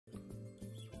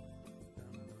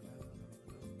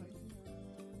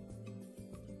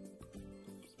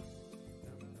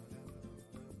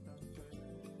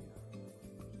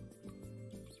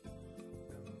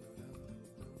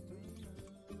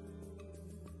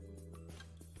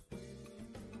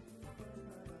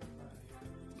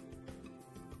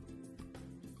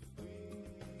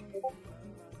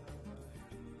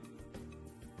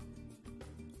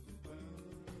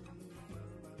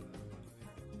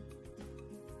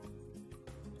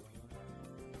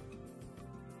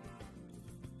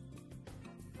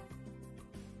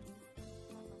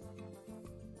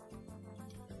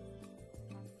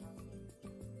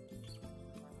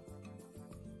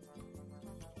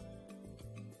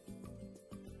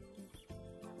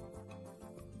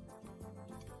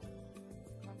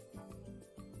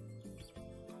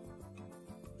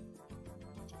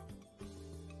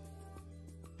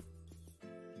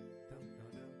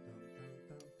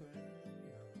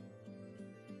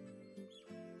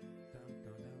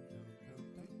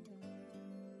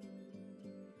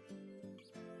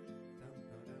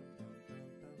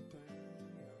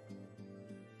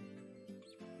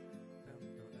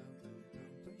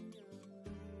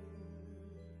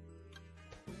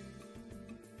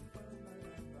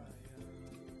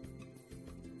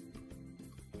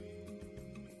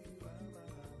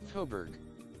Coburg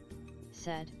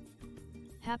said,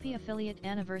 "Happy affiliate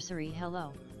anniversary,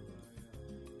 hello."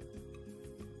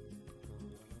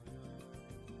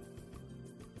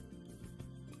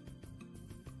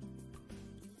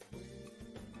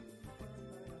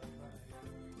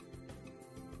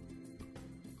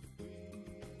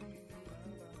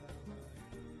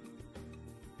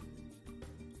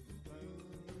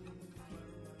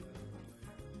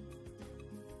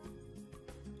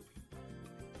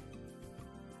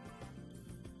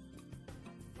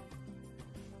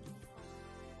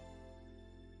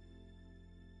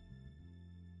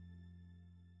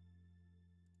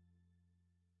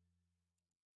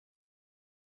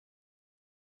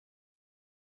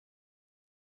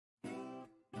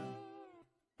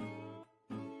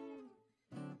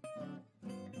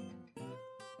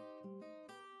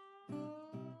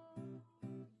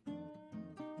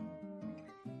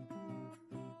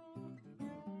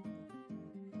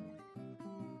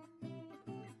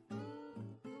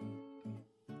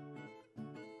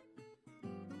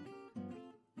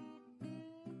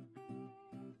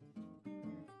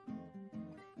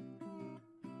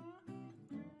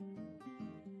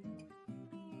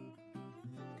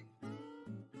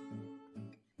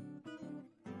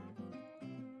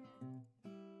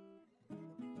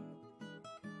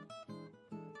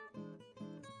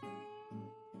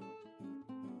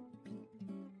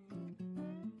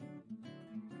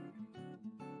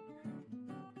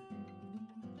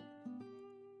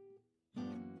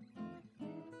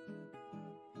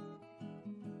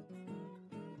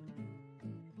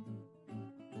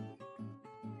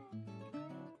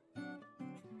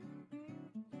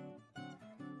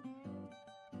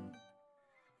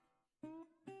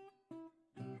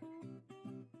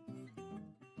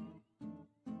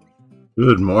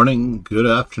 Good morning, good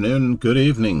afternoon, good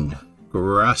evening,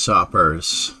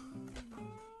 grasshoppers.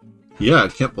 Yeah, I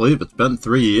can't believe it's been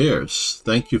 3 years.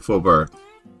 Thank you, Fobert.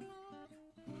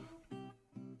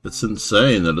 It's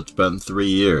insane that it's been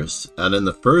 3 years. And in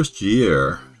the first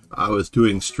year, I was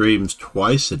doing streams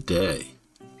twice a day.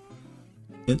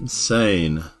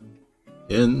 Insane.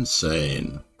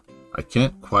 Insane. I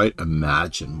can't quite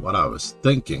imagine what I was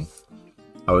thinking.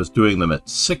 I was doing them at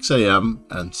 6 a.m.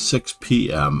 and 6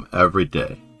 p.m. every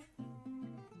day.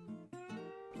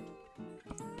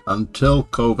 Until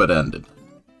COVID ended.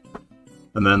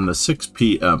 And then the 6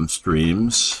 p.m.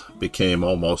 streams became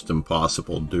almost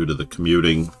impossible due to the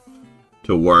commuting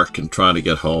to work and trying to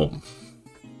get home.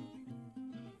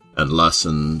 And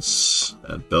lessons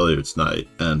and billiards night.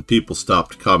 And people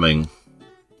stopped coming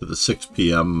to the 6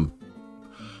 p.m.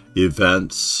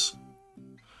 events.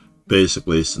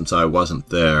 Basically, since I wasn't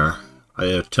there, I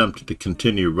attempted to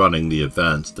continue running the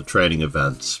events, the training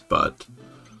events, but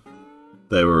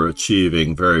they were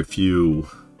achieving very few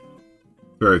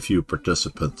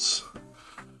participants.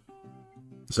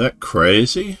 Is that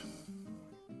crazy?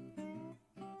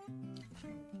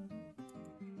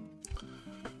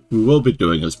 We will be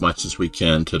doing as much as we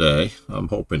can today. I'm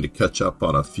hoping to catch up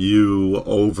on a few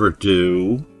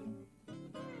overdue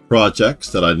projects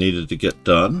that I needed to get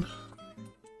done.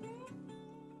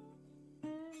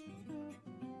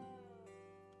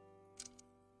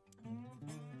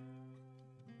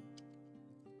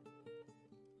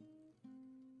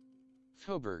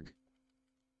 Coburg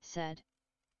said,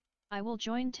 "I will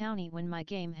join Townie when my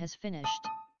game has finished."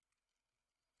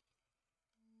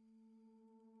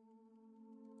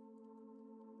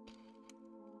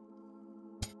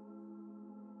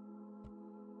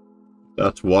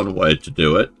 That's one way to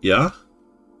do it, yeah?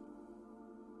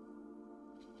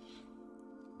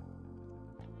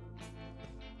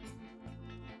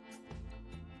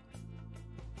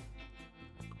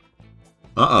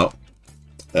 Uh-oh.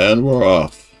 And we're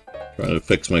off. Trying to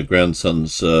fix my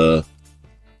grandson's this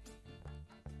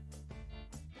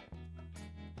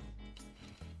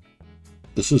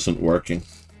isn't working.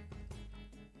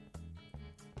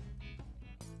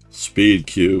 Speed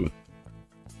cube.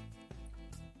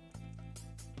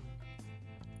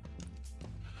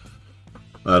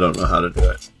 I don't know how to do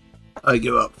it. I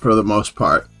give up for the most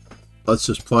part. Let's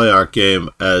just play our game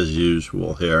as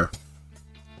usual here.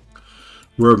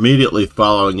 We're immediately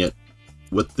following it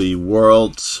with the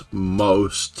world's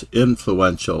most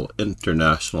influential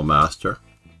international master.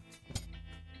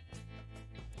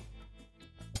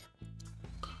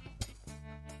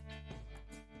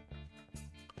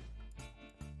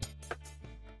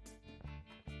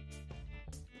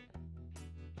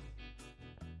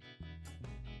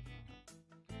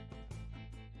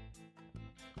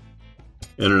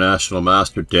 International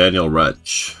Master Daniel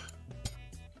Wrench.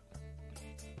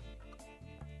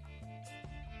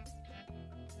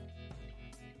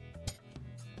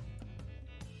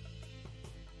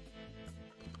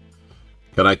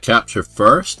 Can I capture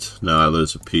first? No, I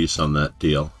lose a piece on that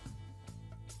deal.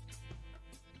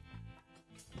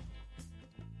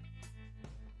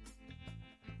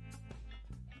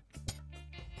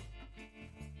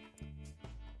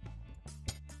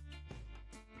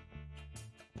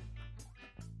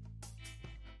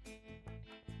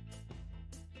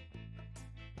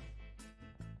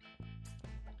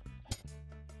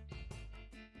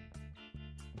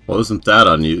 Well, isn't that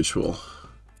unusual?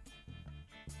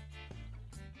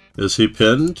 Is he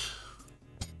pinned?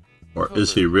 Or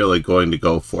is he really going to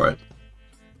go for it?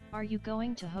 Are you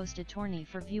going to host a tourney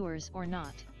for viewers or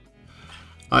not?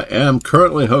 I am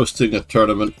currently hosting a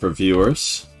tournament for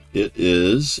viewers. It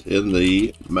is in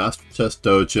the Master Chess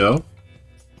Dojo.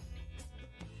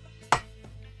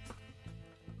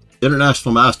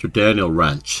 International Master Daniel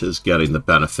Wrench is getting the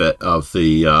benefit of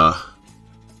the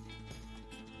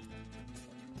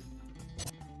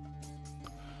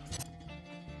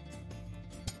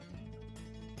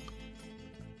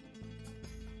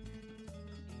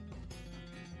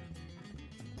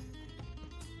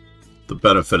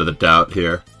benefit of the doubt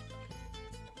here.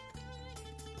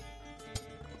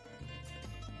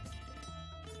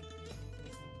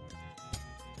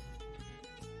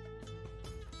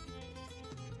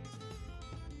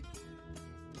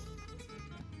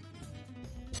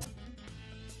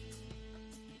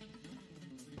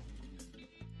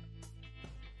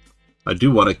 I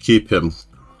do want to keep him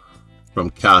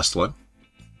from castling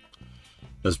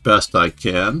as best I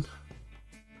can.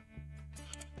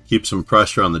 Keep some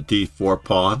pressure on the d4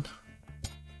 pawn.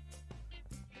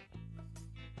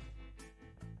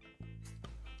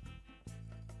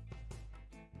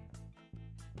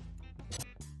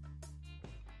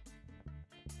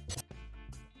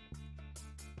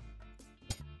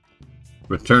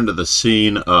 Return to the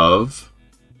scene of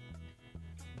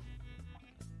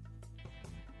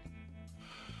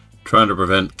trying to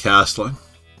prevent castling.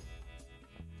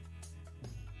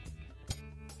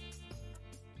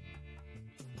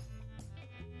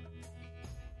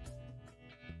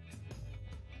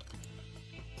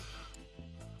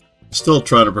 Still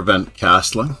trying to prevent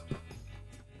castling.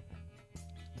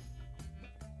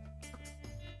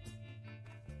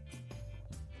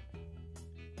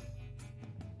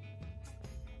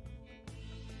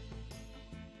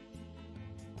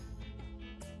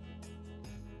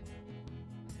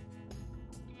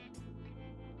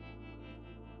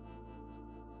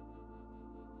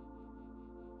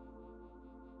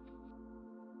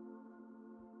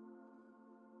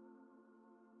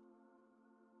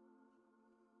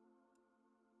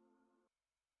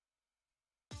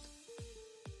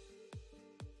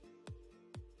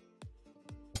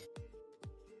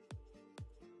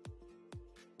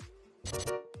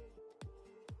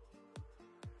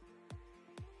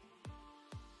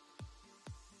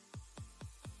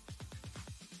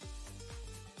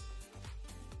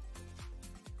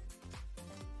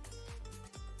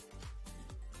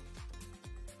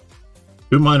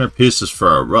 Two minor pieces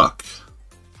for a rook.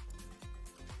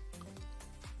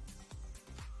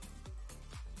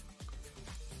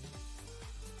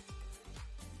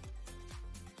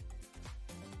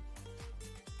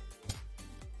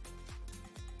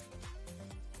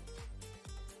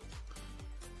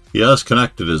 He has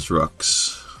connected his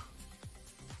rooks.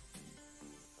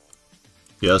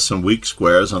 He has some weak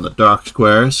squares on the dark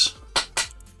squares.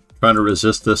 Trying to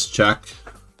resist this check.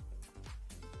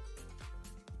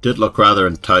 Did look rather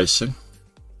enticing.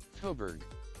 Coburg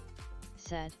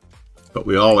said. But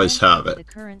we always have it. The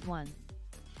current one.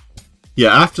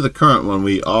 Yeah, after the current one,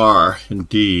 we are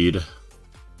indeed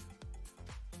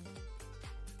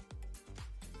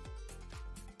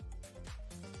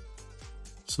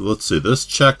So let's see, this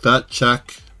check, that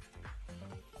check.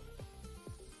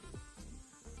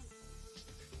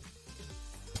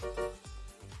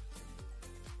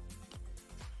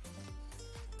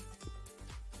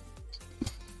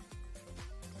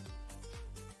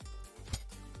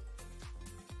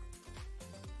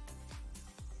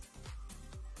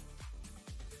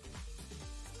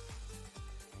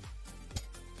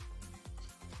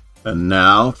 And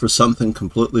now for something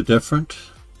completely different.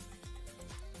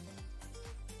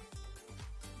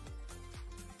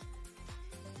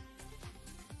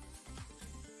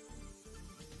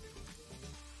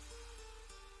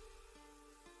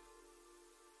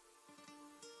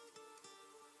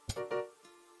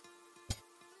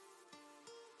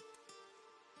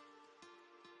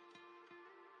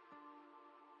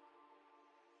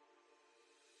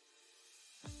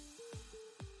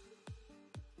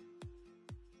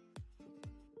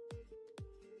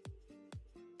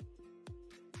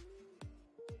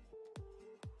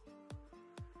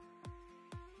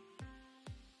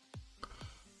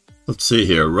 Let's see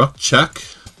here, rook check.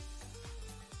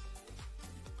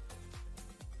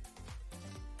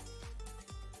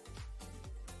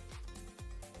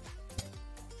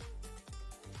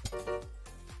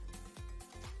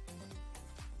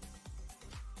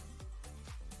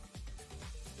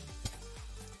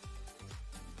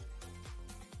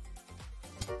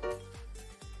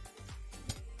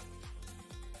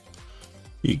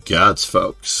 You gods,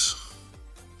 folks.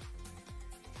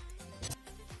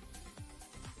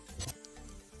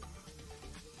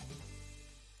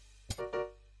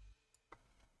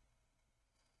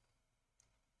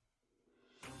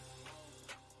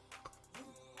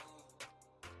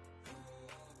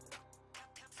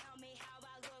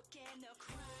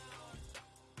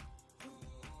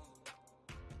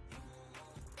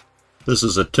 This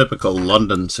is a typical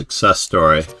London success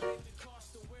story.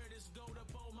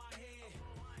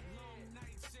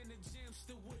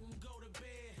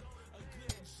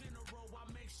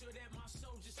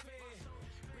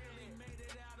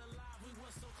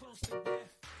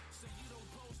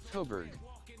 Coburg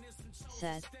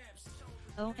said.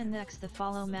 Oh, and next the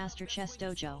follow Master Chess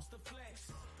Dojo.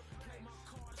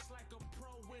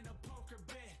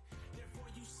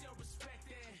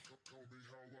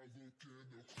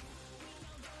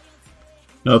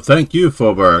 No, thank you,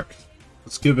 Faubourg.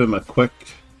 Let's give him a quick...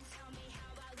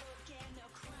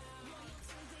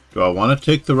 Do I want to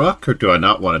take the rook, or do I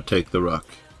not want to take the rook?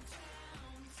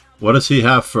 What does he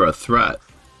have for a threat?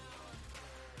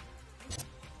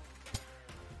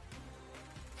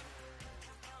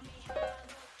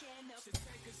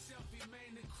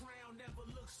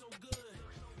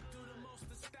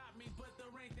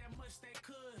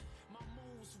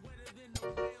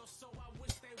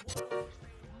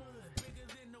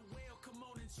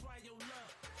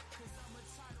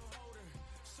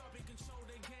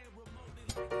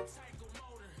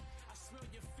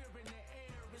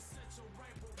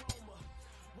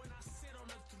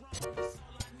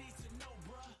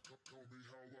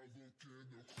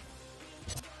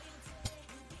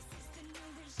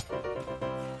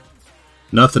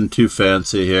 Nothing too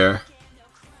fancy here.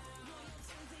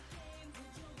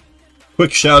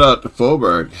 Quick shout out to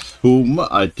Faubourg, whom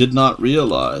I did not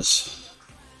realize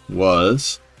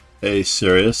was a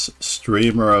serious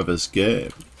streamer of his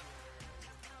game.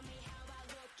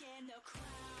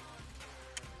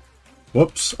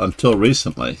 Whoops, until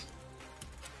recently.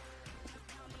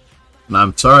 And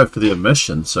I'm sorry for the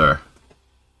omission, sir.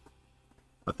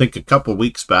 I think a couple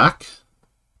weeks back,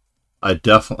 I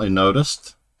definitely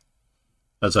noticed,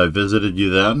 as I visited you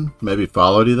then, maybe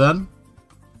followed you then.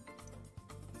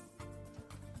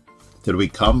 Did we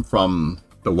come from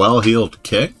the well-heeled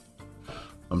king?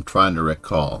 I'm trying to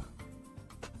recall.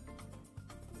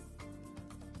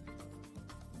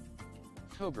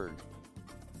 Coburg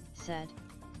said.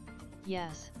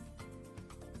 Yes.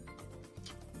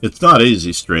 It's not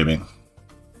easy streaming.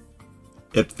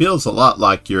 It feels a lot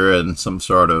like you're in some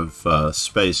sort of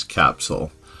space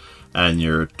capsule and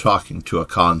you're talking to a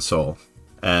console.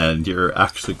 And you're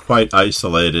actually quite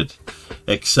isolated,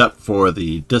 except for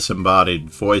the disembodied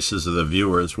voices of the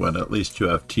viewers when at least you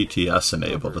have TTS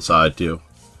enabled, as I do.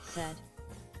 Said.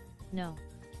 No.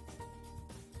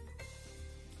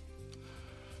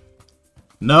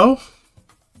 No?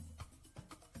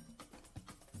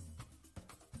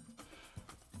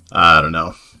 I don't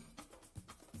know.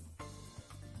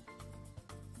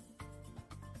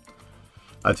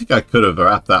 I think I could have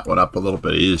wrapped that one up a little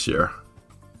bit easier.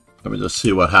 Let me just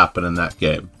see what happened in that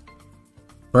game.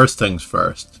 First things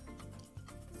first.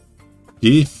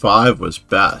 D5 was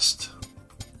best.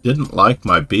 didn't like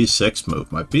my b6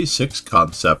 move. My b6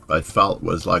 concept, I felt,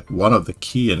 was like one of the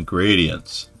key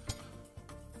ingredients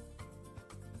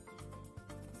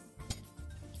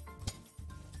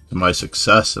to my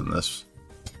success in this.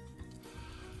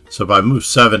 So by move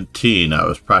 17, I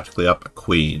was practically up a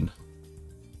queen.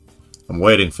 I'm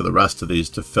waiting for the rest of these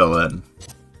to fill in.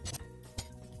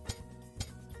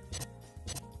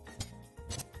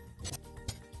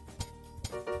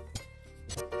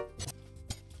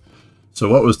 So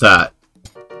what was that?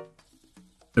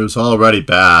 It was already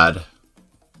bad.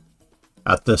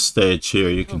 At this stage here,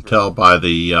 you can tell by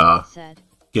the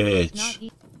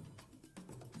gauge.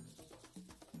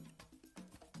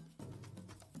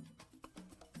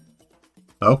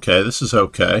 Okay, this is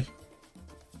okay.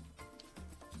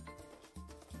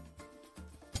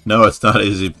 No, it's not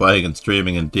easy playing and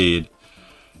streaming indeed.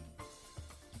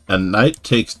 And knight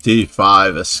takes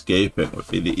d5, escaping would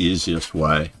be the easiest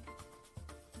way.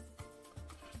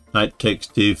 Knight takes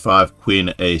d5, queen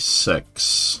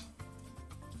a6.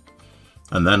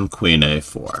 And then queen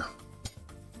a4.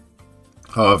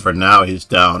 However, now he's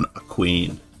down a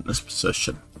queen in this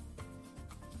position.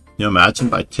 Can you imagine?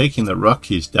 By taking the rook,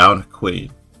 he's down a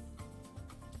queen.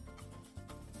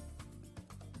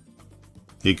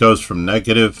 He goes from being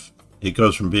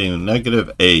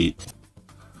 -8 to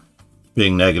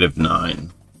being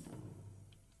 -9.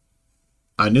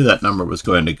 I knew that number was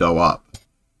going to go up.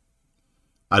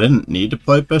 I didn't need to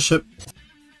play bishop.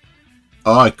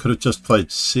 Oh, I could have just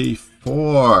played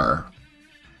c4.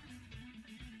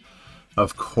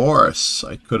 Of course,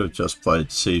 I could have just played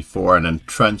c4 and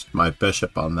entrenched my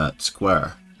bishop on that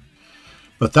square.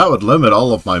 But that would limit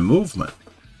all of my movement.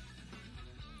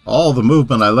 All the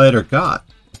movement I later got,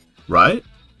 right?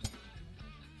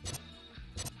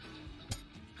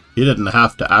 He didn't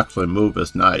have to actually move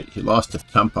his knight. He lost a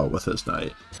tempo with his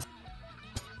knight.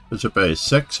 Bishop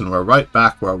a6, and we're right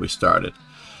back where we started.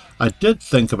 I did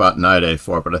think about knight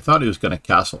a4, but I thought he was going to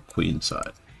castle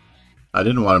queenside. I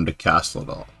didn't want him to castle at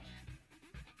all.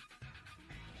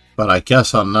 But I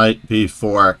guess on knight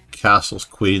b4, castles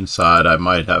queenside, I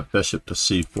might have bishop to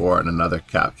c4 and another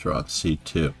capture on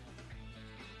c2.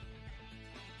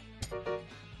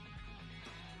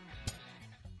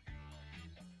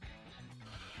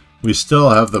 We still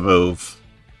have the move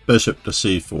bishop to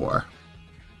c4.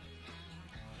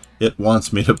 It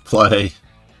wants me to play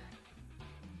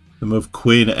the move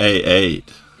queen a8,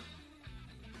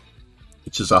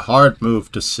 which is a hard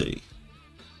move to see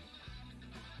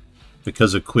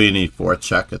because of queen e4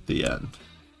 check at the end.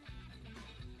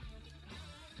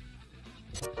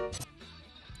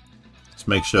 Let's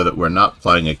make sure that we're not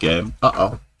playing a game.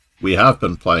 Uh-oh, we have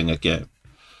been playing a game.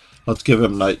 Let's give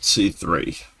him knight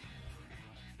c3.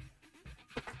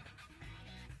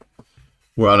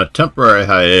 We're on a temporary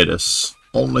hiatus,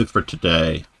 only for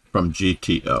today, from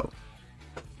GTO.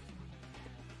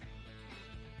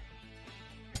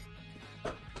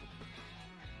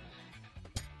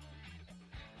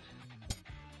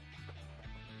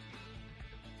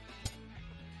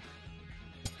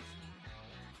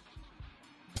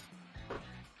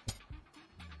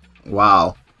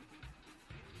 Wow.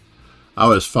 I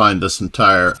always find this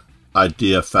entire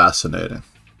idea fascinating.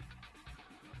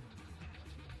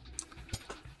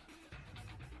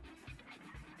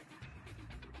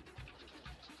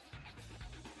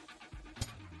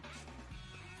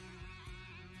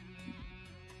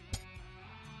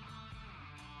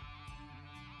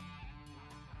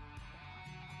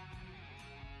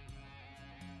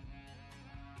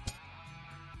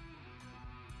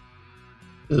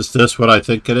 Is this what I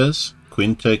think it is?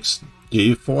 Queen takes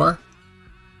d4?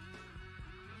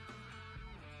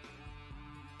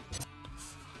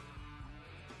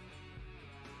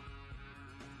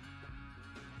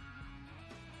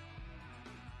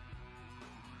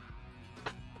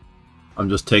 I'm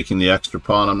just taking the extra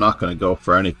pawn. I'm not going to go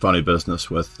for any funny business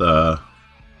with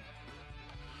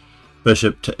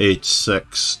bishop to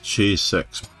h6,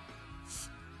 g6.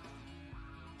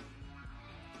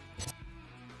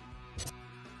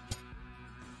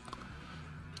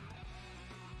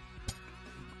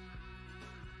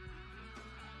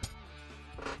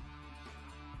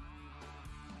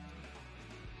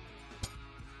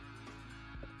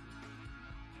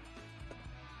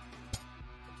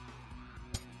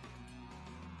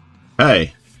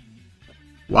 Hey,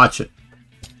 watch it.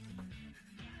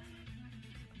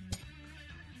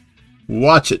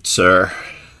 Watch it, sir.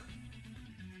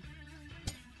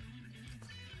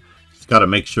 He's got to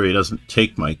make sure he doesn't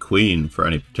take my queen for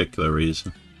any particular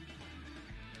reason.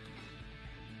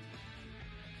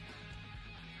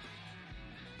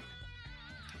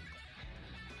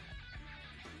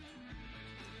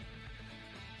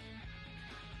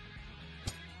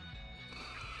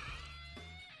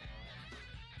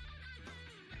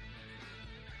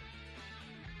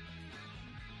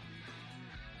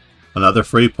 Another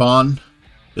free pawn?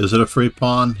 Is it a free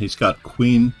pawn? He's got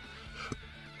queen.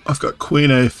 I've got queen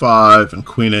a5 and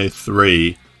queen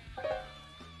a3.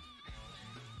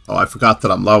 Oh, I forgot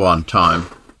that I'm low on time.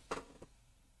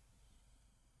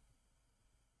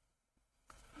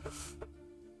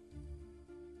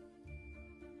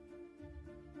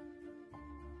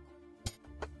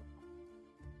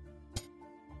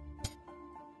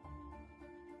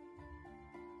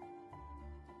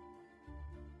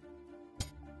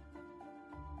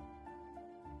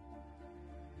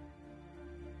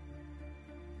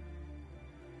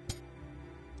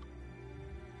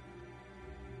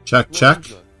 Check, check.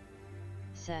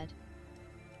 Said.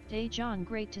 Day John,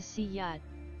 great to see ya.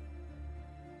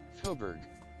 Filberg.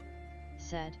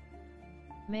 Said.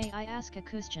 May I ask a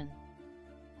question?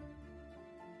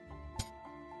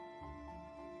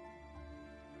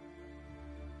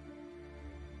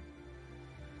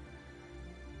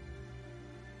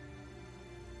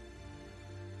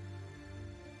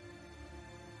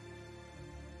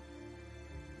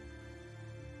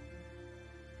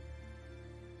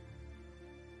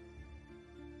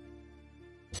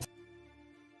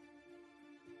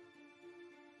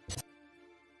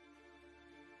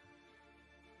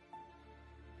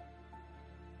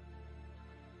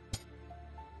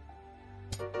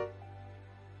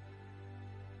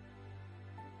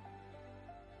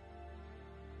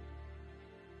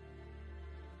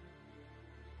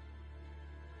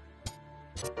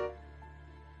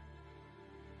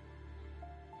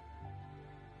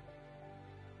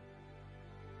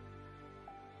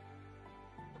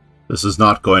 This is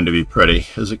not going to be pretty.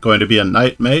 Is it going to be a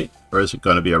knight mate, or is it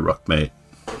going to be a rook mate?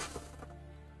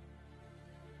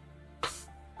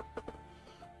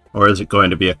 Or is it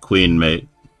going to be a queen mate?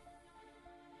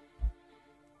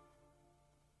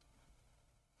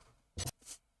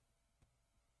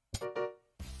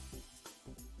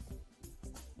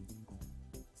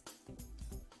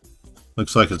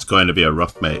 Looks like it's going to be a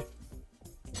rook mate.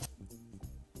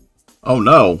 Oh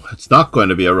no, it's not going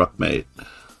to be a rook mate.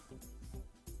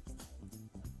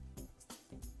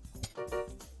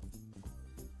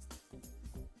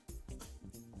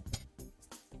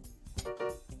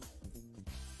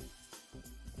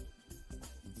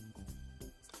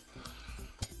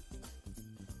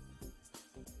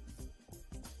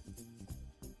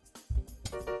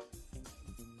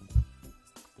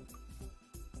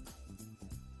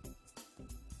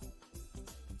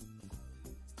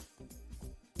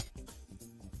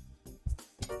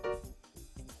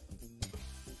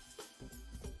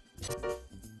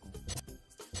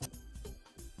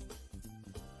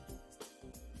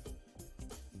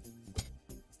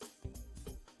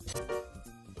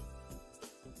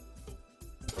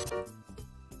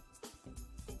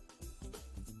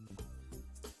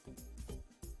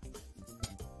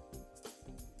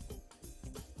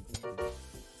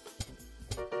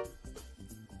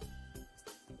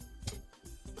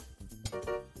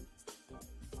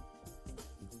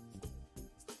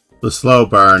 The slow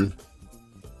burn.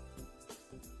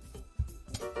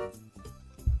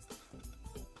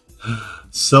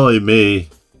 Silly me.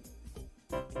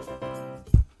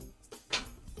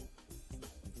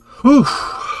 Whew.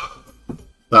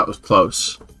 That was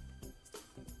close.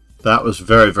 That was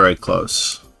very, very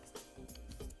close.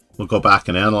 We'll go back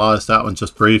and analyze that one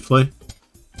just briefly.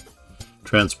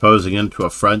 Transposing into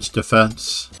a French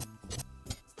defense.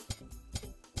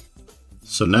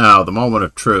 So now, the moment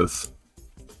of truth.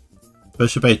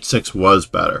 Bishop h6 was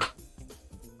better.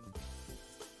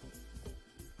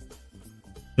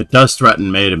 It does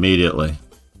threaten mate immediately.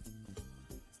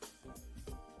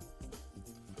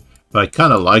 But I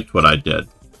kind of liked what I did.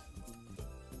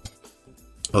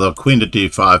 Although queen to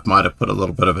d5 might have put a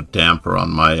little bit of a damper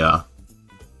on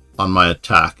my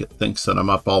attack. It thinks that I'm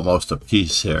up almost a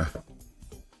piece here.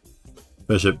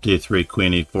 Bishop d3,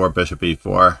 queen e4, bishop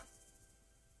e4.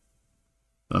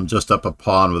 I'm just up a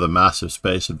pawn with a massive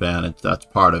space advantage. That's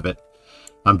part of it.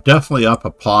 I'm definitely up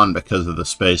a pawn because of the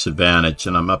space advantage,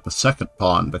 and I'm up a second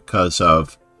pawn because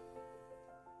of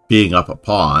being up a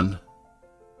pawn.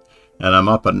 And I'm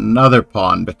up another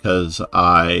pawn because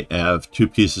I have two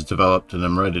pieces developed and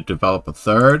I'm ready to develop a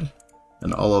third.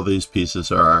 And all of these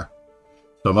pieces are...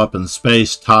 So I'm up in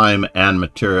space, time, and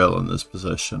material in this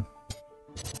position.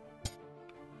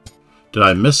 Did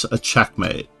I miss a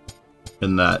checkmate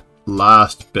in that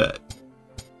last bit?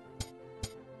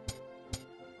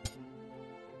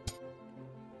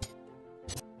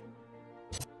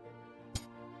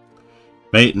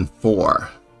 Mate in 4.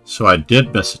 So I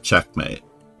did miss a checkmate.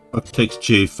 Rook takes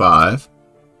g5.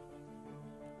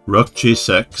 Rook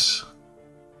g6.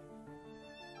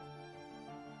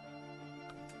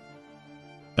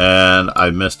 And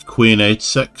I missed queen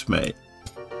h6, mate.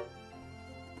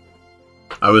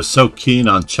 I was so keen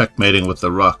on checkmating with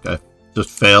the rook, I just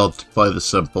failed to play the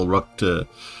simple rook to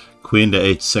queen to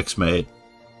h6, mate.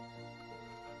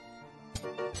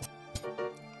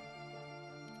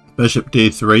 Bishop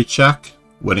d3 check,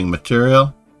 winning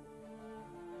material.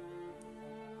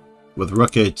 With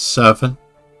rook h7,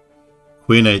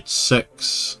 queen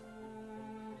h6,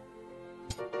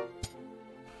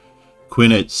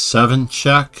 queen h7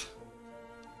 check,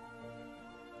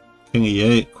 king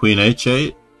e8, queen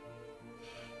h8.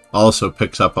 Also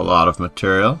picks up a lot of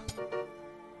material.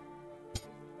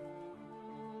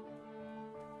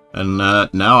 And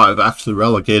now I've actually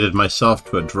relegated myself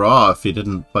to a draw if he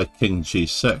didn't play king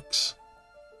g6.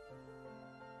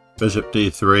 Bishop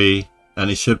d3, and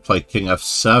he should play king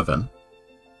f7.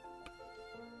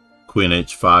 Queen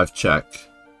h5 check.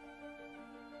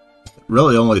 It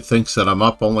really only thinks that I'm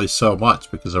up only so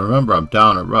much, because I remember I'm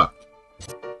down a rook.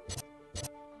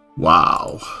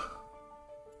 Wow.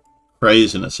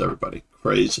 Craziness, everybody.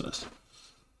 Craziness.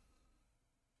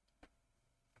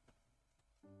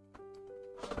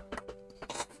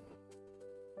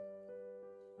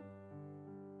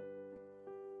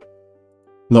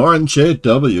 Lauren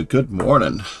J.W., good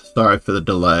morning. Sorry for the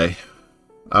delay.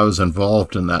 I was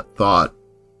involved in that thought.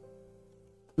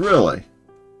 Really?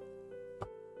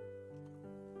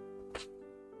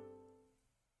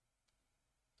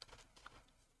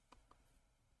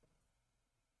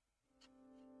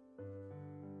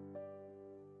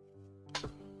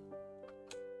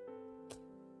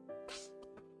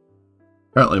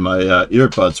 Apparently my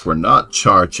earbuds were not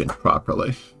charging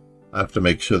properly. I have to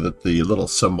make sure that the little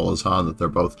symbol is on, that they're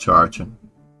both charging.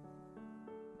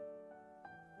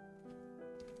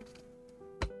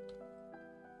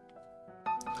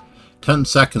 "10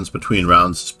 seconds between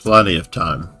rounds is plenty of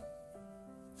time."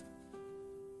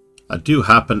 I do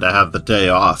happen to have the day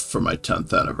off for my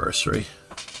 10th anniversary.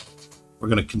 We're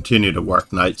going to continue to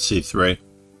work knight c3.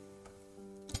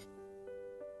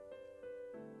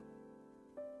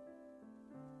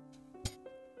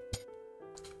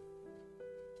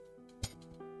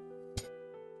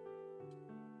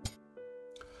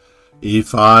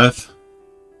 e5.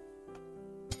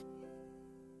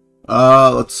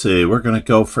 Let's see. We're going to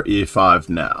go for e5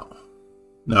 now.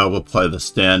 No, we'll play the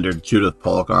standard Judith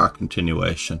Polgar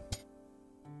continuation.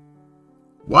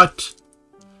 What?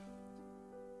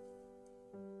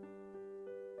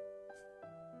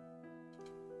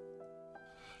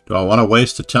 Do I want to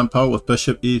waste a tempo with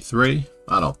bishop e3?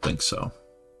 I don't think so.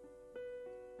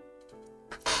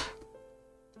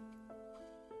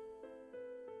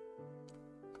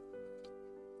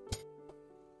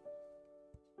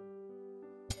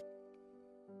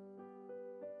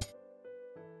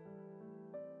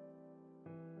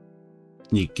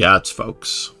 You gats,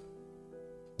 folks.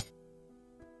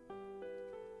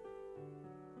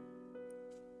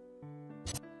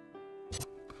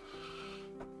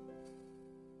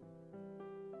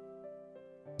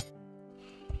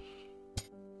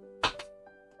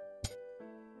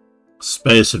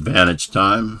 Space advantage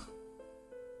time.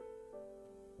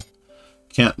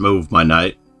 Can't move my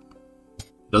knight.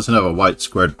 Doesn't have a white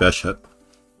squared bishop.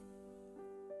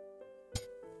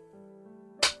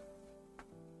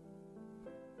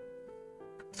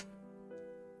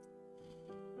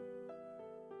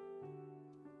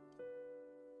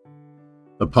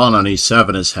 The pawn on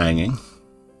e7 is hanging.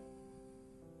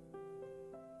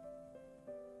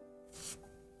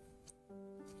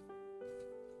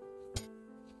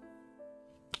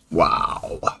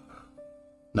 Wow.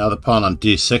 Now the pawn on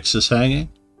d6 is hanging.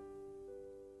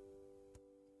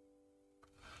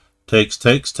 Takes,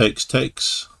 takes, takes,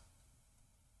 takes.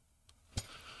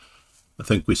 I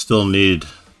think we still need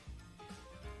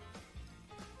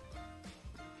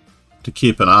to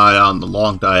keep an eye on the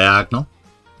long diagonal.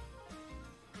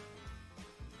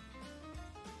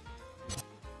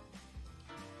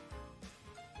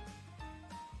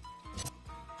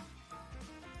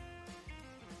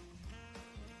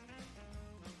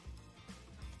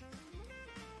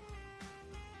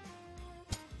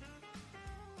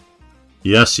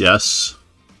 Yes, yes.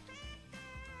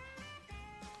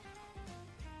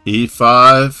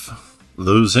 e5,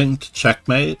 losing to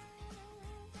checkmate.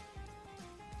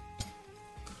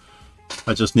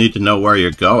 I just need to know where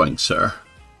you're going, sir.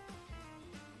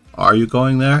 Are you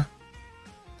going there?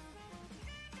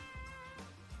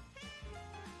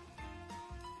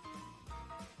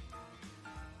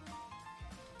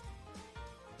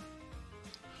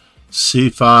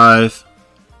 c5.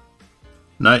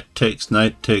 Knight takes,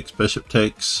 bishop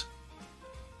takes.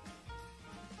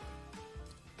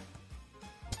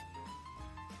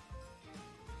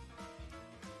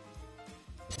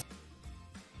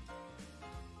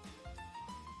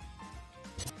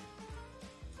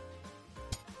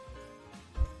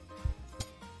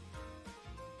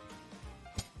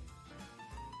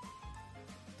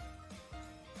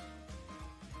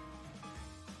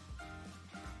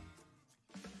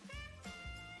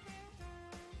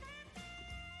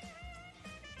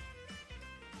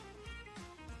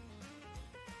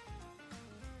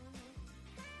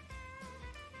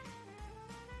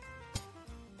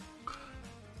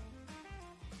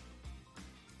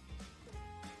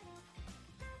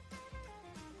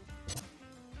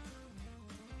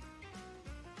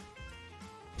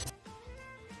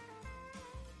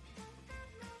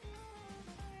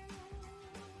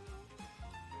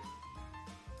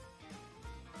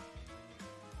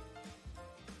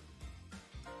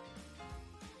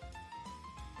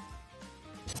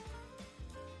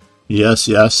 Yes,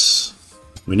 yes.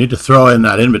 We need to throw in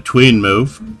that in-between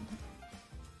move.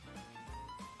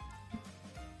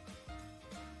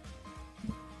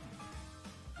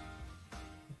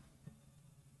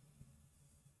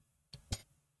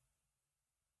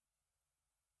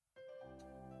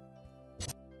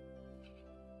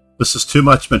 This is too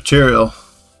much material.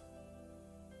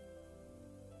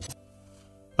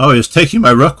 Oh, he's taking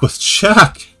my rook with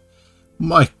check.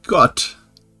 My God.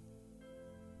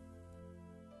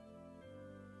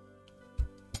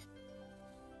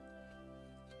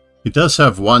 He does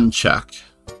have one check.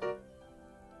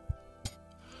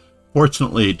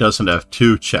 Fortunately, he doesn't have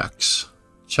two checks.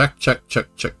 Check, check,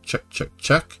 check, check, check, check,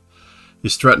 check.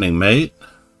 He's threatening mate.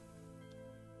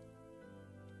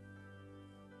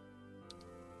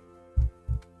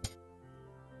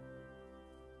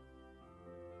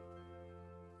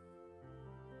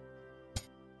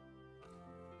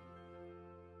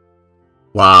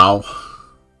 Wow.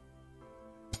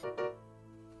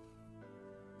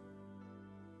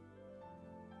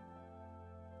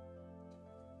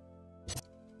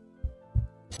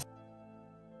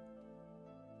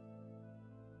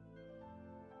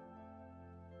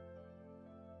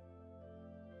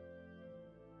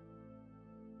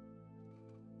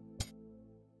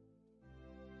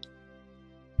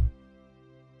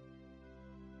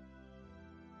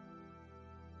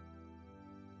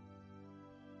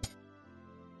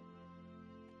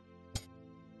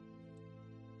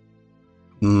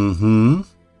 Mm-hmm.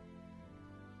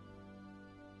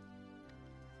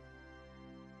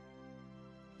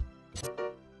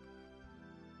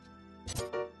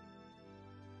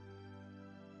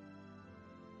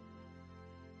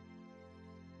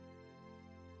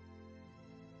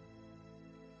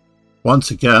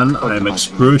 Once again, I am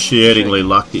excruciatingly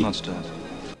lucky.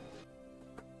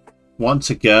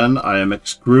 Once again, I am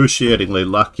excruciatingly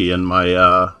lucky in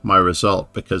my my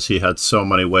result because he had so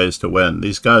many ways to win.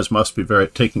 These guys must be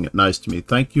taking it nice to me.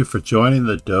 Thank you for joining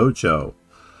the dojo.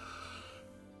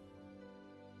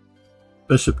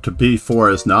 Bishop to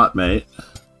b4 is not mate.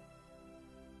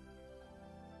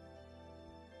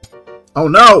 Oh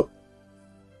no!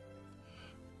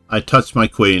 I touched my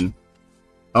queen.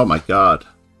 Oh my God.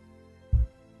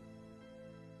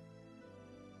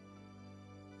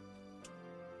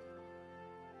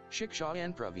 Shiksha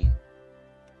and Praveen.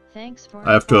 Thanks for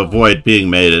I have to avoid being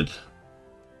mated.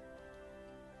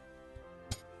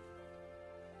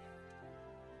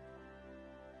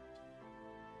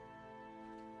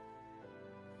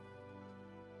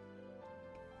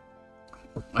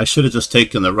 I should have just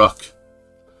taken the rook.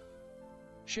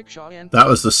 Shiksha and That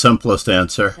was the simplest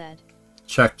answer. said.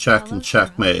 Check, check, Hello, and sir, hope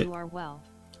checkmate. you are well.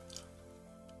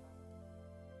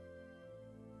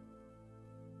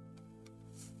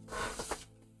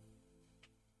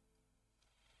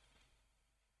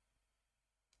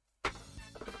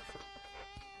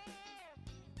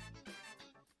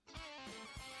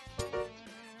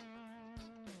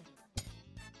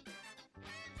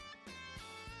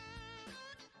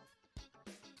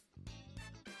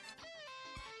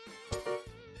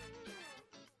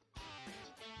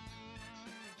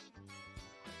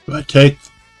 Do I take...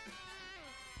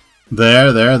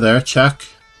 There, check.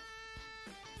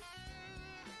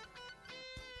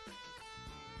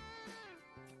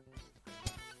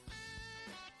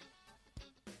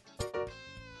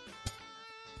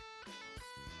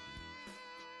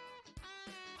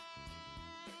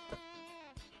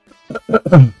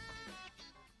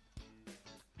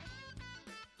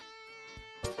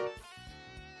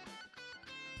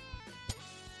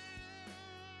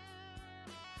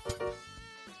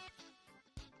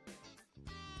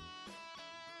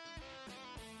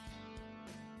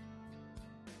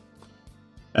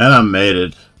 And I'm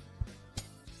mated.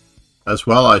 As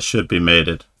well I should be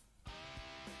mated.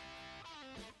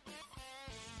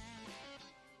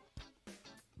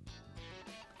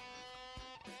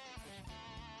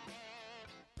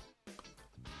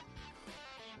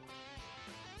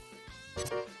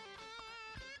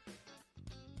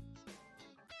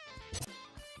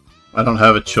 I don't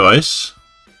have a choice.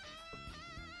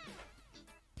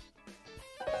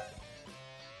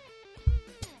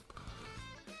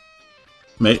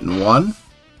 Mate in one?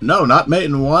 No, not mate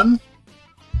in one.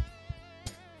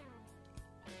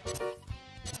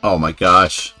 Oh my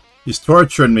gosh. He's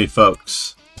torturing me,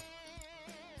 folks.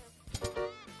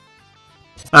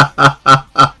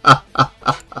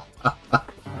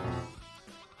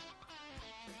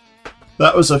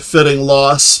 That was a fitting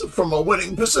loss from a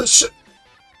winning position.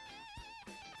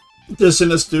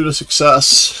 Dizziness due to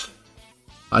success.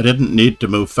 I didn't need to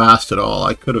move fast at all.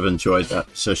 I could have enjoyed that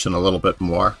position a little bit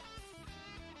more.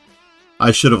 I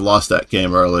should have lost that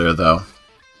game earlier, though.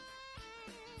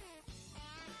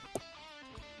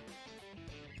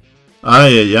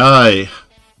 Ay, ay, ay.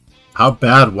 How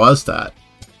bad was that?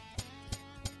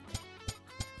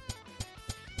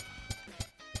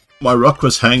 My rook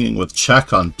was hanging with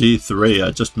check on d3.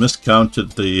 I just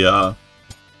miscounted the...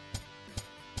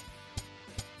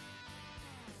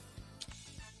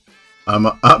 I'm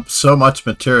up so much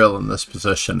material in this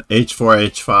position. h4,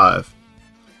 h5.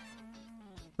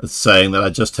 It's saying that I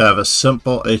just have a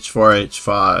simple h4,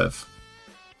 h5.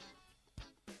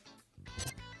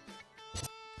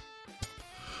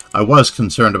 I was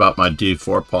concerned about my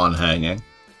d4 pawn hanging.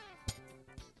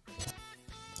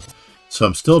 So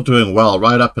I'm still doing well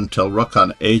right up until rook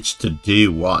on h to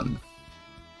d1.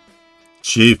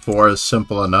 g4 is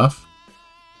simple enough.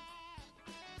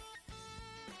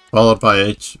 Followed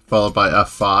by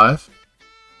f5.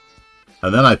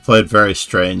 And then I played very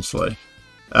strangely.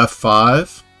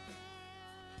 f5.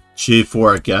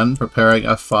 g4 again, preparing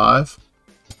f5.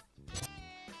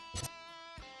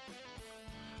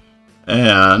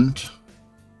 And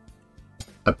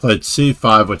I played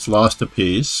c5, which lost a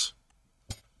piece.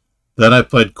 Then I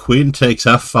played queen takes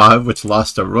f5, which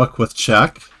lost a rook with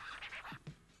check.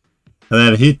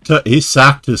 And then he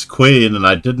sacked his queen, and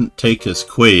I didn't take his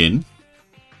queen.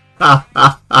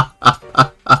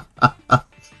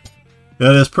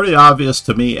 It is pretty obvious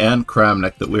to me and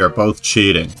Kramnik that we are both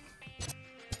cheating.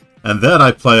 And then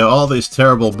I play all these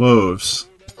terrible moves,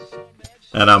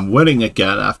 and I'm winning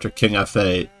again after king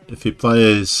f8. If he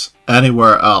plays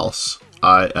anywhere else,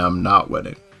 I am not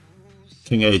winning.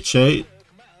 King h8.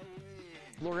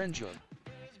 Lorenzo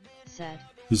said,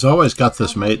 he's always got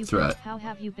this mate threat. How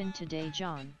have you been today,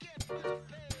 John? And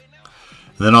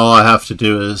then all I have to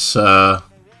do is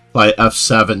play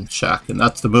f7 check, and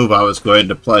that's the move I was going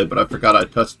to play, but I forgot I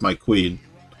touched my queen.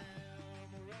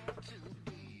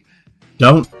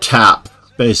 Don't tap,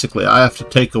 basically. I have to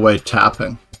take away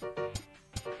tapping.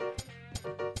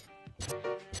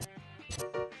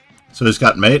 So he's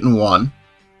got mate in 1.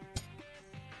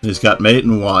 He's got mate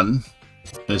in 1.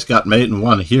 And he's got mate in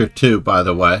 1 here too, by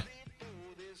the way.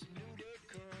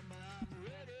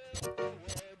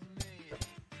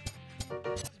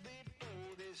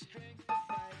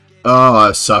 Oh, I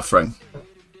was suffering.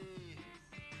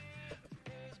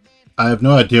 I have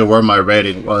no idea where my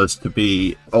rating was to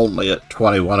be only at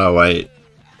 2108.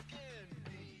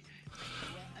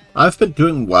 I've been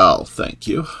doing well, thank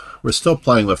you. We're still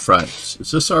playing the French.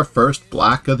 Is this our first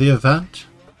black of the event?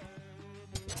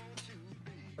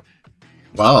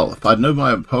 Well, if I knew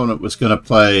my opponent was going to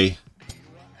play...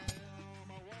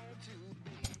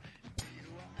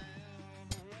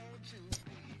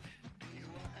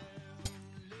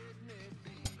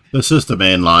 This is the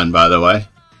main line, by the way.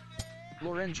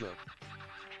 Lorenzo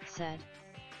said,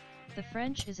 the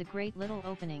French is a great little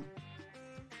opening.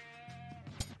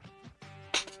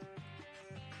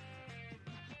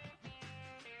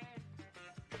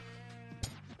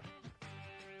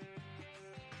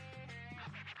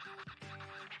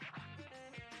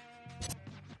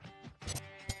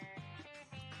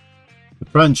 The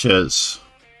French is,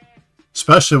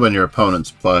 especially when your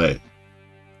opponents play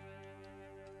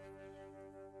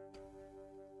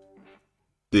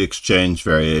the exchange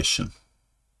variation.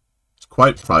 It's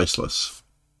quite priceless.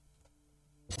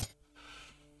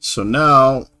 So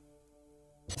now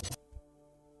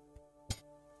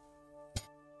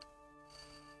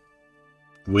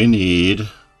we need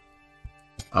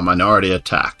a minority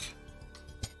attack.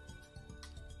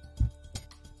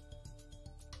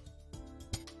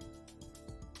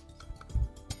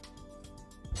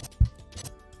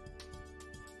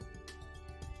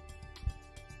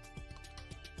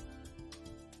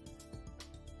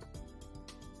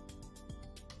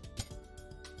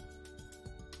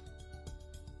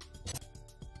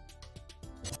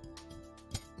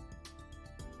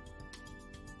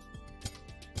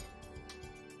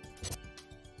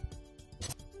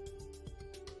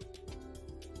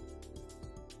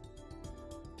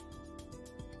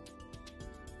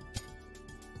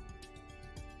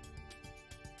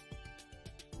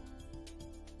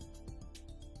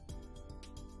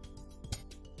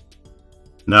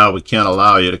 No, we can't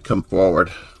allow you to come forward.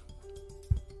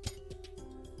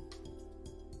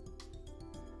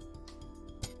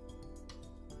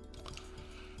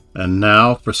 And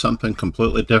now for something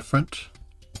completely different.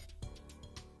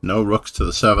 No rooks to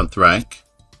the 7th rank.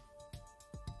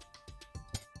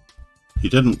 He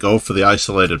didn't go for the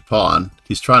isolated pawn.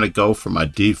 He's trying to go for my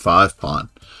d5 pawn,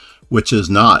 which is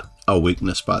not a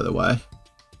weakness, by the way.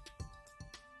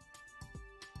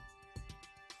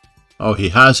 Oh, he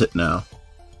has it now.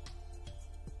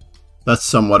 That's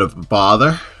somewhat of a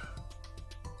bother.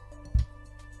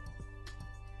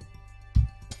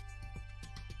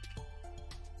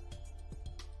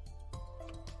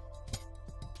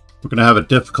 We're going to have a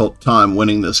difficult time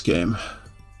winning this game,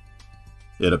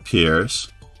 it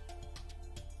appears.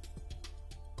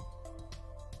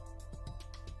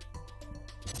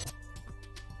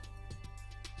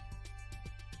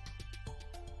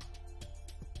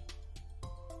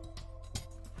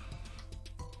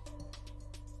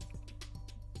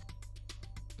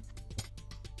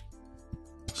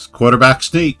 Quarterback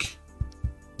sneak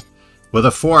with a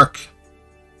fork.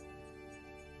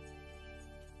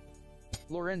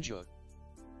 Lorenzo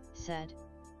said.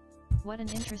 What an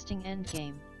interesting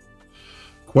endgame.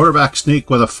 Quarterback sneak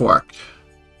with a fork.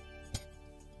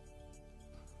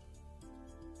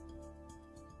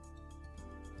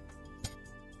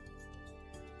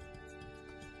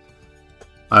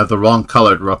 I have the wrong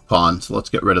colored rook pawn, so let's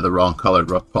get rid of the wrong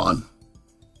colored rook pawn.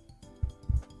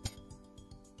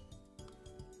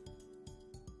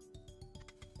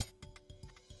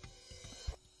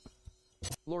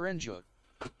 Lorenzo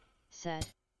said.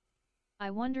 I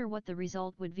wonder what the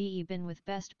result would be been with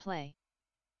best play.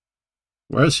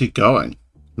 Where is he going?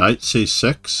 Knight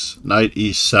c6? Knight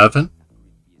e7?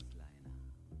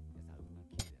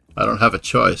 I don't have a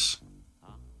choice.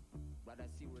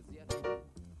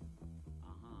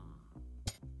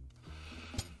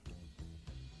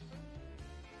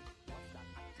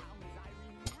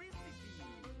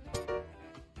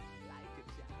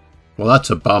 Well, that's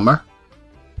a bummer.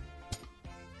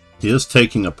 He is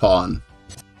taking a pawn.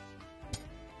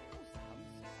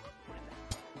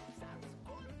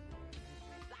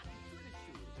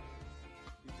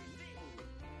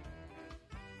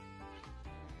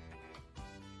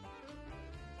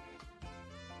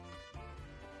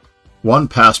 One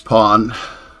passed pawn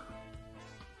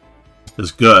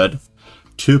is good.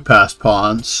 Two passed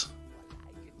pawns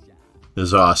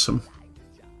is awesome.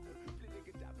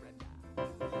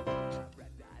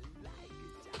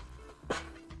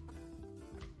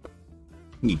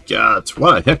 God,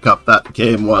 what a hiccup that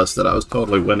game was that I was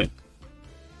totally winning.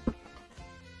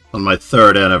 On my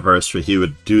 3rd anniversary, he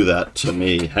would do that to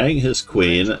me. Hang his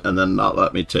queen and then not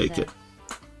let me take it.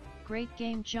 Great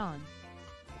game, John.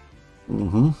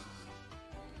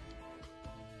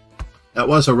 That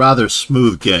was a rather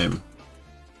smooth game.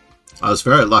 I was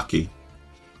very lucky.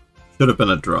 Should have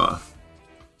been a draw.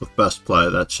 With best play,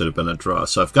 that should have been a draw.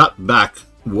 So I've got back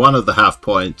one of the half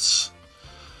points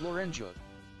Lorenzo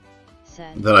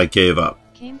said. That I gave up.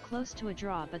 Came close to a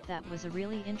draw, but that was a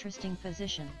really interesting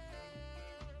position.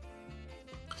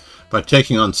 By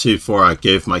taking on c4, I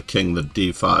gave my king the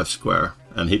d5 square,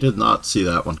 and he did not see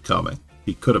that one coming.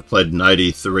 He could have played knight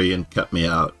e3 and kept me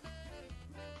out.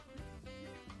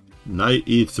 Knight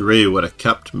e3 would have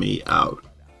kept me out.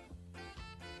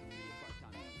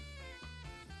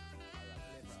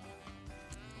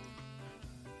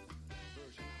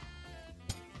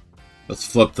 Let's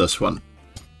flip this one.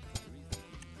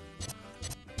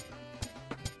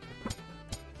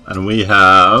 And we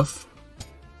have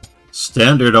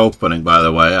standard opening, by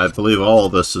the way. I believe all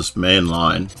of this is main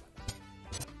line.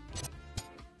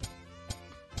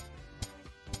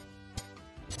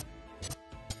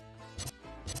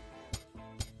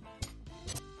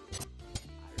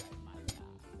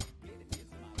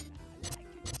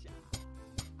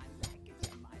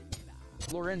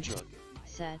 Lorenzo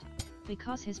said.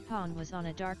 Because his pawn was on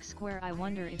a dark square, I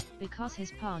wonder if because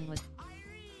his pawn was...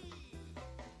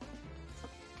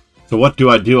 So what do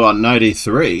I do on knight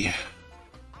e3?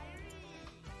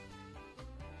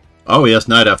 Oh, he has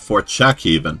knight f4 check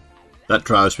even. That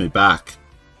drives me back.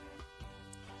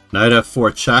 Knight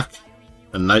f4 check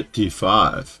and knight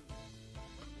d5.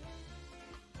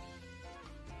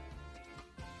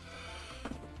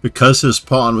 Because his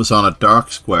pawn was on a dark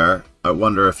square, I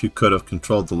wonder if you could have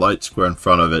controlled the light square in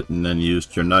front of it and then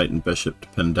used your knight and bishop to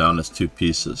pin down his two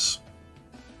pieces.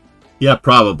 Yeah,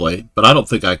 probably, but I don't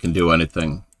think I can do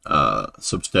anything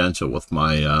substantial with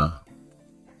my...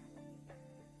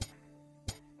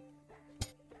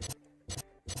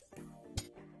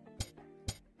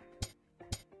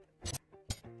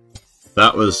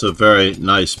 That was a very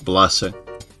nice blessing.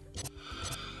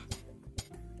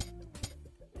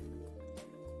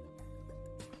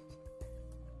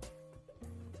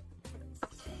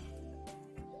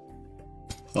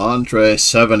 Andre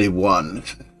 71.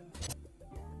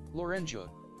 Lorenzo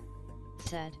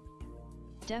said.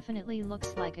 Definitely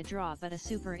looks like a draw, but a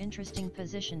super interesting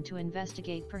position to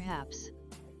investigate perhaps.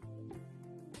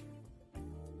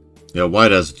 Yeah,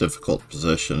 white has a difficult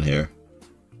position here.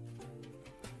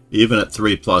 Even at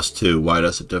 3+2, white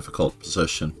has a difficult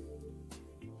position.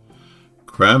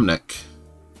 Kramnik.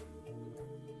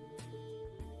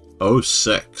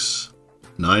 06.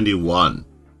 91.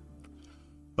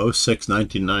 06,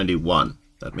 1991.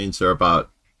 That means they're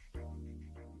about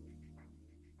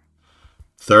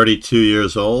 32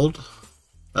 years old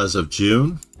as of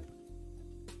June.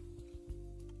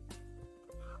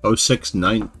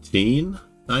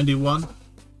 06-19-91.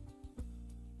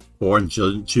 Born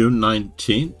June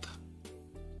 19th.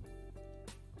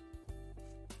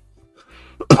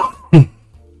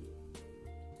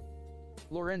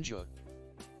 Lorenzo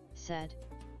said,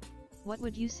 what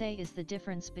would you say is the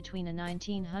difference between a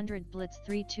 1900 Blitz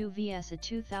 3.2 vs a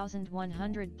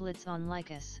 2100 Blitz on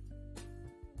Lycus?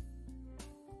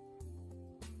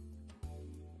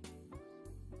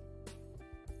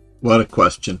 What a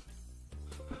question.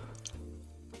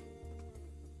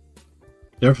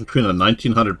 Difference between a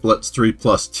 1900 Blitz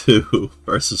 3+2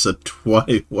 versus a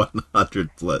 2100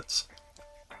 Blitz.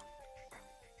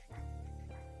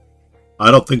 I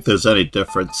don't think there's any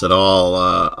difference at all.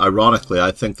 Ironically,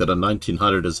 I think that a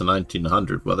 1900 is a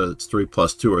 1900, whether it's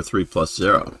 3+2 or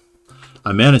 3+0.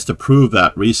 I managed to prove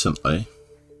that recently.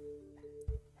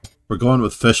 We're going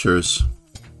with Fisher's.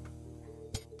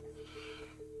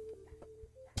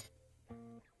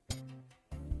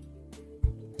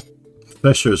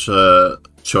 Fisher's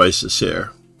choices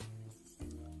here.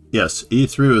 Yes,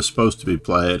 E3 was supposed to be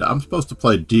played. I'm supposed to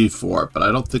play D4, but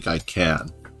I don't think I can.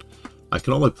 I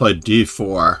can only play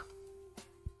D4.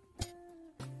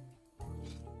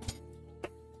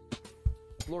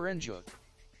 Lorenzo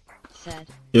said,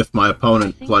 if my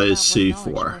opponent plays C4.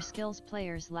 C4. Or skills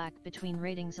players lack between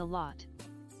ratings a lot.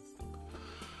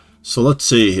 So let's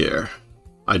see here.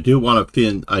 I do want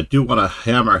to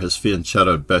hammer his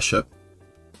fianchettoed bishop.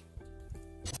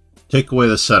 Take away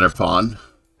the center pawn.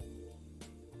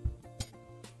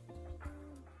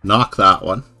 Knock that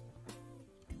one.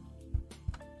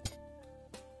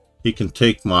 He can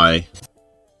take my...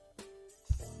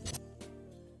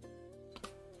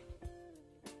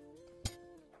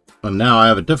 And now I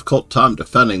have a difficult time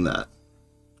defending that.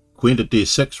 Queen to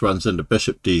D6 runs into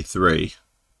bishop D3.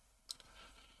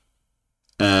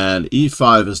 And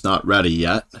E5 is not ready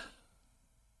yet.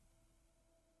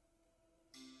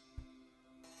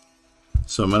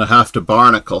 So I'm going to have to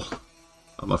barnacle,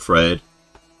 I'm afraid.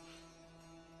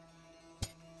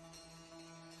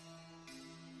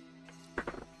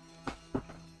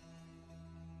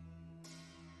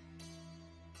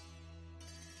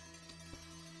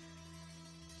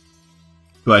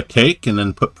 Do I take and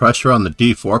then put pressure on the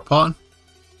D4 pawn?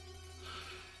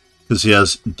 Because he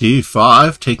has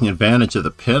D5 taking advantage of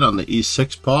the pin on the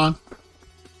E6 pawn.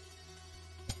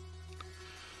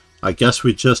 I guess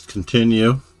we just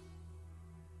continue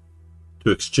to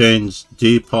exchange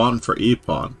D pawn for E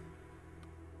pawn.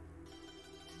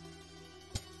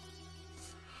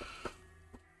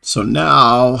 So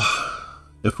now,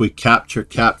 if we capture,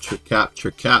 does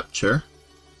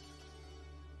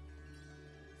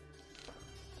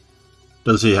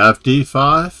he have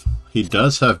D5? He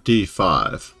does have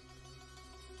D5.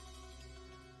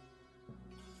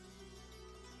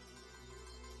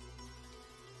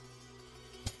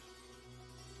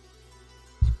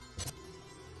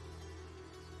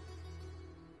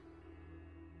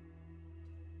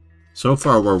 So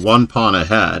far, we're one pawn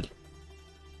ahead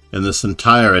in this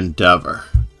entire endeavor.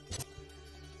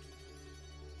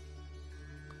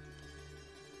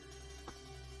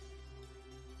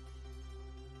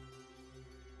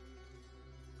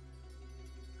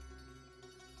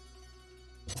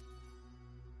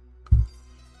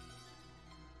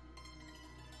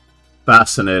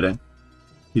 Fascinating.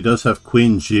 He does have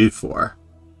Queen G4.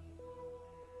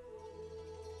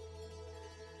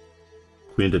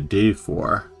 Queen to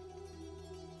D4.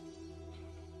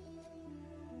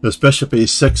 This bishop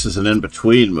E6 is an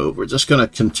in-between move. We're just going to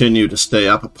continue to stay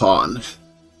up a pawn.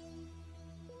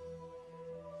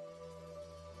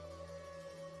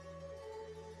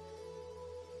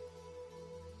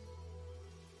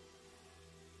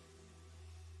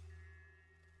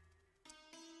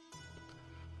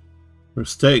 We're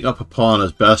staying up a pawn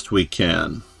as best we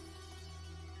can.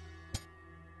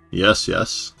 Yes,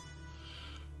 yes.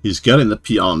 He's getting the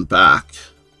peon back,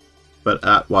 but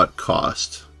at what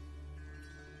cost?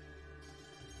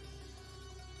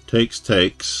 Takes,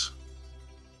 takes.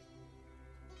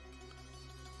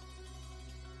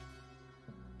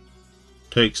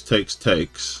 Takes, takes,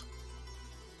 takes.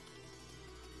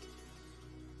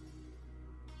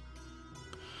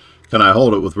 Can I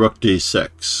hold it with rook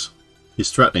d6?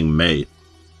 He's threatening mate.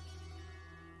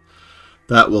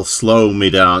 That will slow me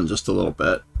down just a little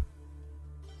bit.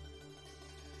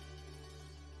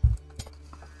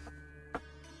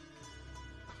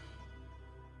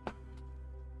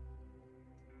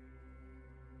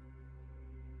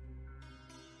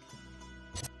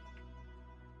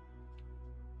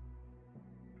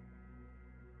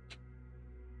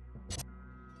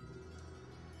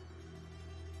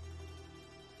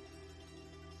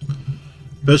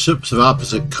 Bishops of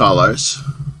opposite colors.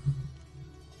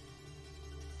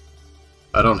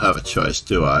 I don't have a choice,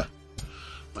 do I?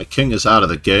 My king is out of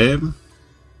the game.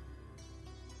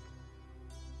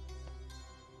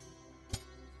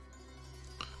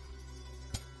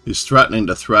 He's threatening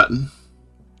to threaten.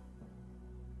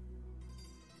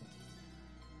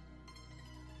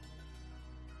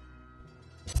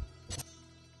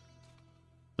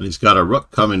 And he's got a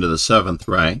rook coming to the 7th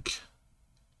rank.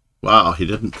 Wow, he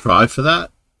didn't try for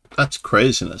that? That's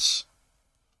craziness.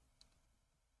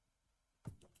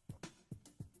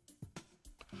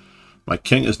 My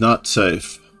king is not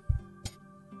safe.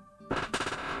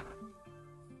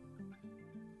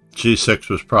 G6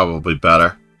 was probably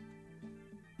better.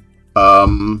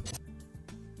 I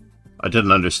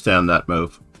didn't understand that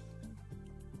move.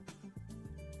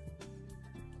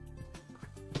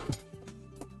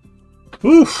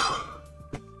 Oof.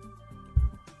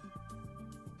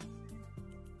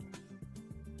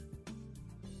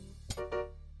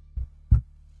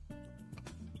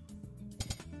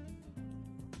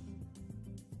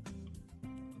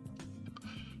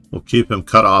 We'll keep him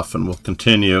cut off and we'll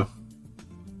continue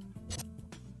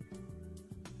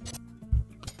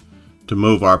to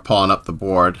move our pawn up the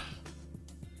board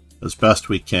as best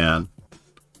we can.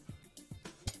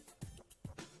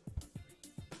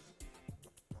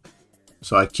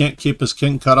 So I can't keep his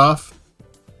king cut off?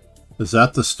 Is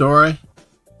that the story?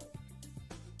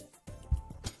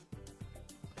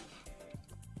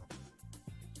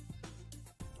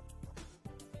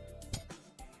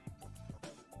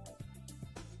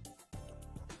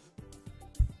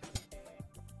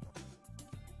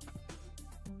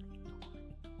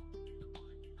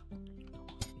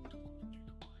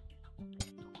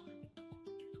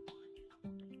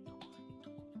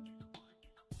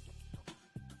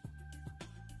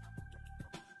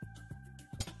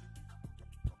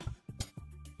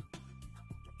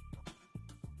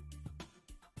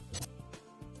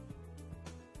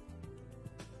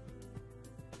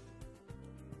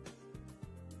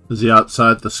 Is he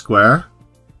outside the square?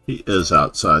 He is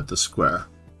outside the square.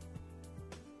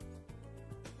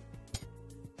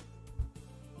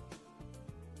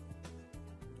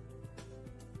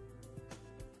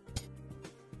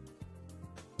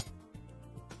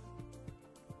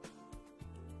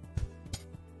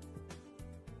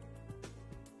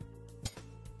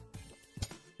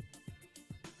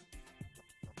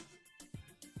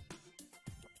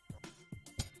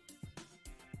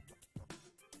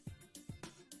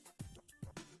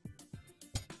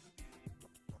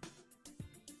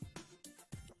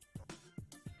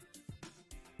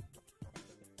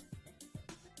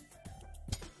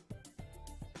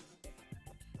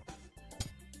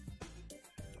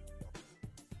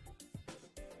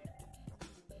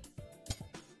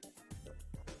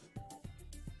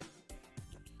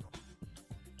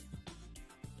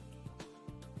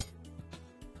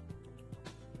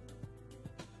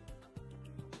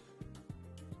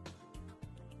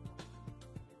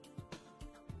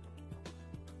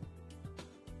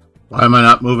 Why am I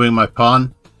not moving my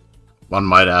pawn? One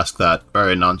might ask that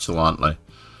very nonchalantly.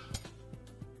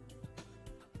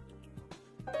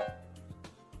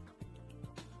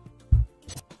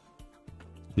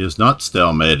 He is not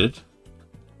stalemated.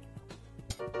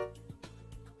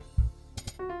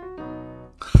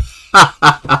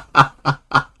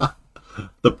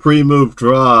 The pre-move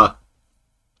draw.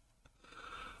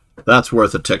 That's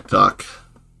worth a TikTok.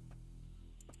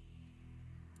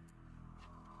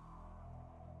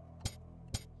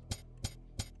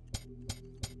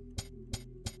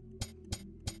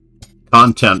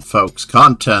 Content, folks.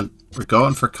 Content. We're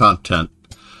going for content.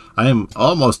 I am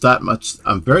almost that much.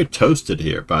 I'm very toasted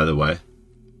here, by the way.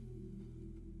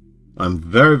 I'm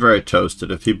very, very toasted.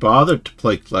 If he bothered to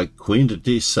play like queen to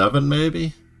d7,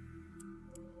 maybe?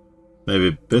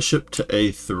 Maybe bishop to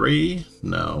a3?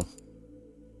 No.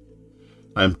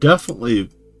 I'm definitely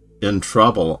in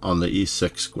trouble on the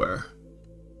e6 square.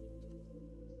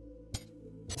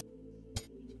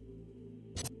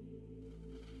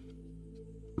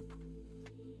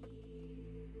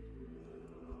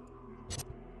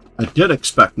 I did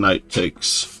expect knight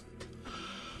takes,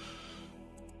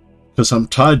 because I'm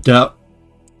tied down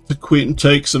to queen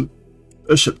takes and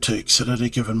bishop takes at any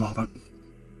given moment.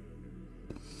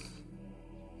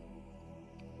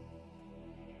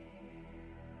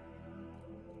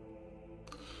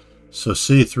 So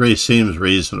c3 seems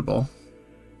reasonable.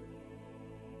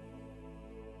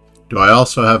 Do I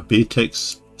also have c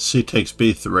takes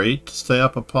b3 to stay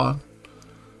up a pawn?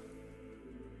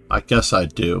 I guess I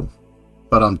do.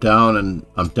 But I'm down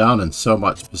in so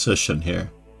much position here.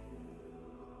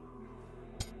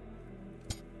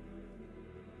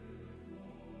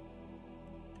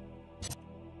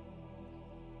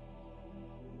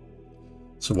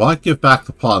 So why give back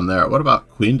the pawn there? What about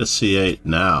queen to c8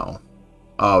 now?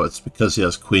 Oh, it's because he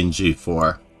has queen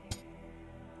g4.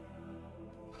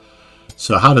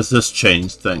 So how does this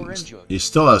change things? He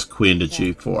still has queen to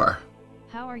g4.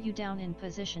 How are you down in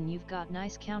position? You've got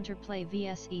nice counterplay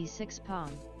vs e6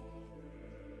 pawn.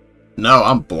 No,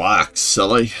 I'm black,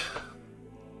 silly.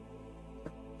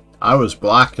 I was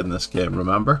black in this game,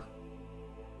 remember?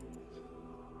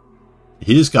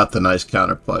 He's got the nice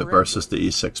counterplay versus the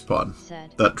e6 pawn.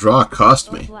 That draw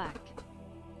cost me.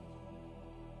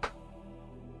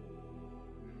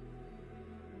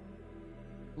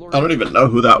 I don't even know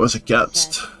who that was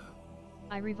against.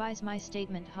 I revise my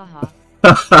statement, haha.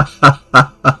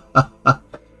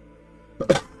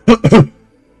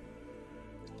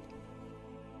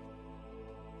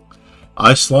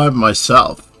 I slimed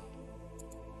myself.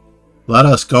 Let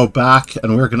us go back,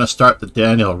 and we're going to start the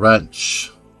Daniel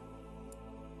wrench.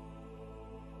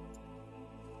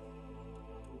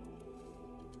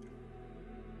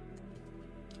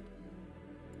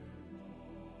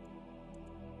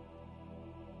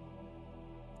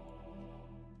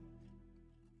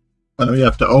 And we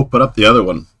have to open up the other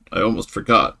one. I almost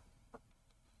forgot.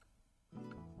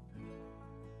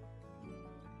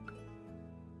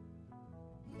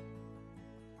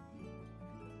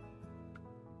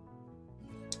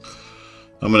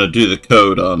 I'm going to do the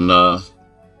code on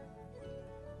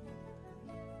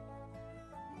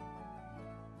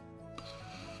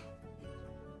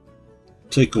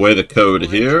take away the code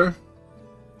here.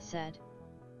 Said,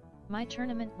 my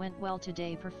tournament went well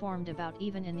today, performed about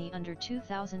even in the under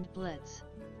 2000 blitz.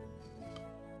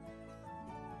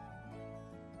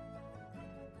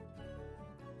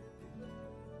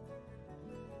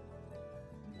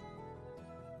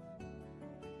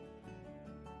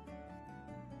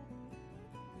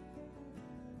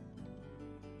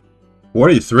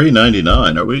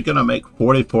 $43.99. Are we gonna make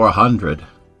 4,400?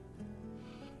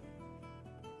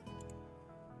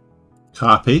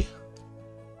 Copy.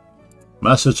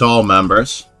 Message all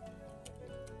members.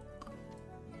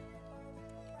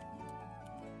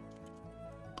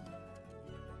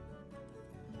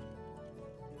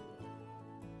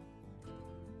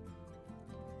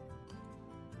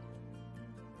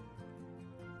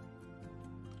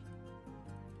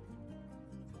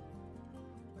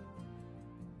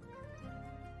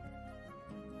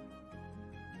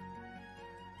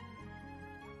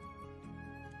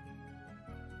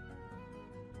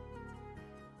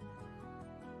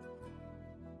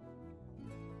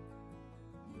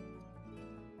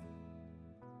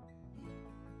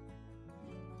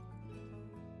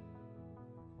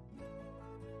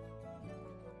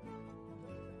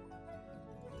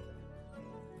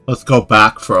 Let's go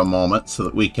back for a moment so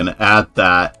that we can add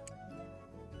that.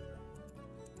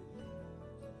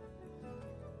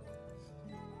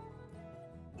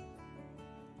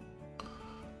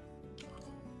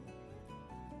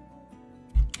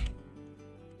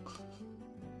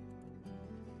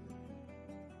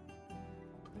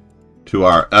 To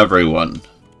our everyone.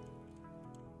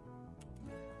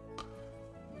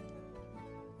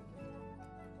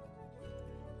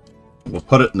 We'll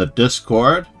put it in the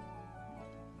Discord.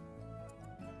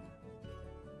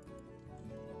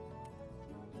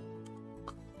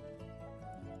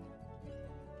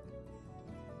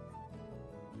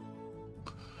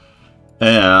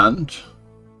 And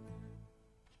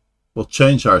we'll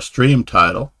change our stream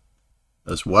title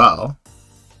as well.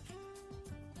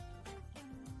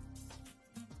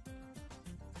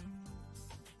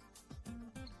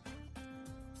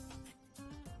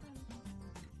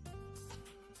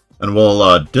 And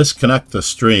we'll disconnect the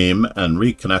stream and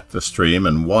reconnect the stream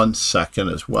in 1 second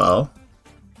as well.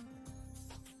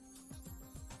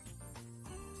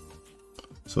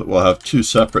 So that we'll have 2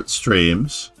 separate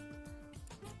streams.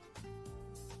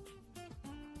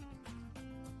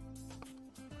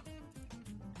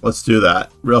 Let's do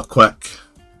that real quick.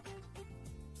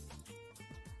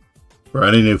 For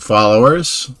any new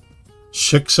followers,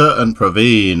 Shiksa and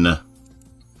Praveen.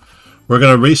 We're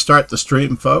going to restart the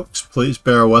stream, folks. Please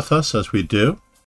bear with us as we do.